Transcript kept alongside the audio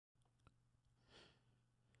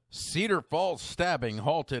Cedar Falls Stabbing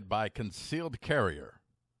Halted by Concealed Carrier.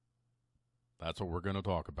 That's what we're going to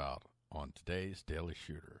talk about on today's Daily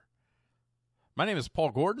Shooter. My name is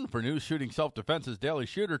Paul Gordon for News Shooting Self-Defense's Daily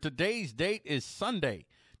Shooter. Today's date is Sunday,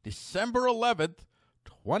 December 11th,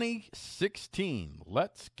 2016.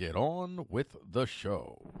 Let's get on with the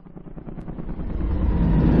show.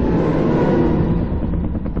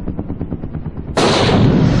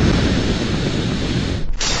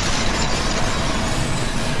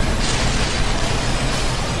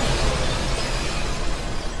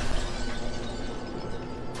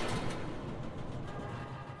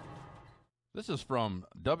 This is from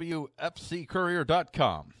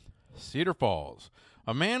WFCCourier.com. Cedar Falls.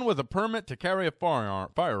 A man with a permit to carry a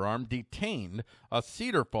firearm detained a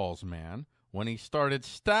Cedar Falls man when he started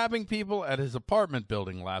stabbing people at his apartment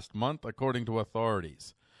building last month, according to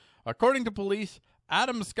authorities. According to police,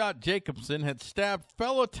 Scott Jacobsen had stabbed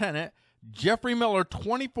fellow tenant Jeffrey Miller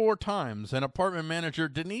 24 times and apartment manager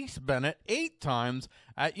Denice Bennett 8 times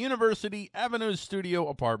at University Avenue Studio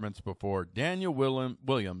Apartments before Daniel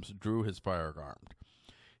Williams drew his firearm.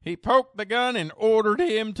 He poked the gun and ordered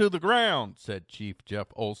him to the ground, said Chief Jeff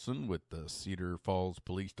Olson with the Cedar Falls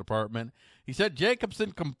Police Department. He said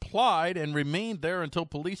Jacobsen complied and remained there until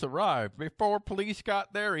police arrived. Before police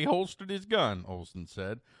got there, he holstered his gun, Olson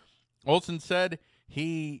said. Olson said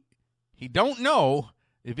he don't know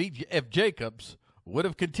if Jacobs would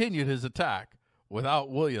have continued his attack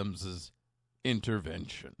without Williams's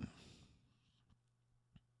intervention.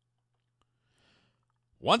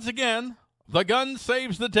 Once again, the gun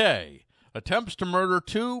saves the day. Attempts to murder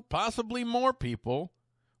 2, possibly more people,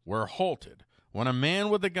 were halted when a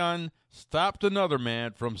man with a gun stopped another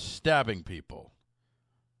man from stabbing people.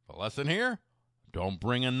 The lesson here? Don't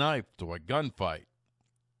bring a knife to a gunfight.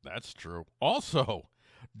 That's true. Also,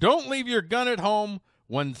 don't leave your gun at home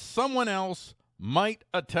when someone else might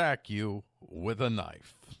attack you with a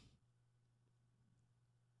knife.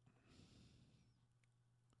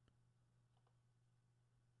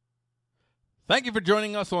 Thank you for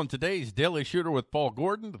joining us on today's Daily Shooter with Paul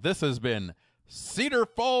Gordon. This has been Cedar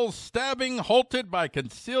Falls Stabbing Halted by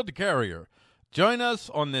Concealed Carrier. Join us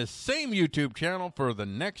on this same YouTube channel for the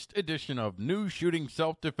next edition of New Shooting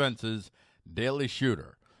Self-Defense's Daily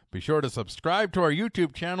Shooter. Be sure to subscribe to our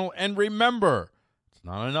YouTube channel, and remember, it's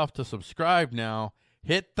not enough to subscribe now.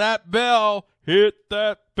 Hit that bell, hit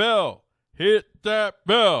that bell, hit that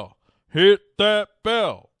bell, hit that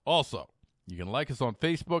bell. Also, you can like us on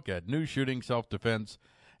Facebook at New Shooting Self-Defense.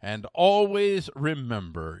 And always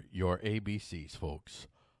remember your ABCs, folks.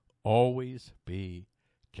 Always be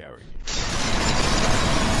carrying.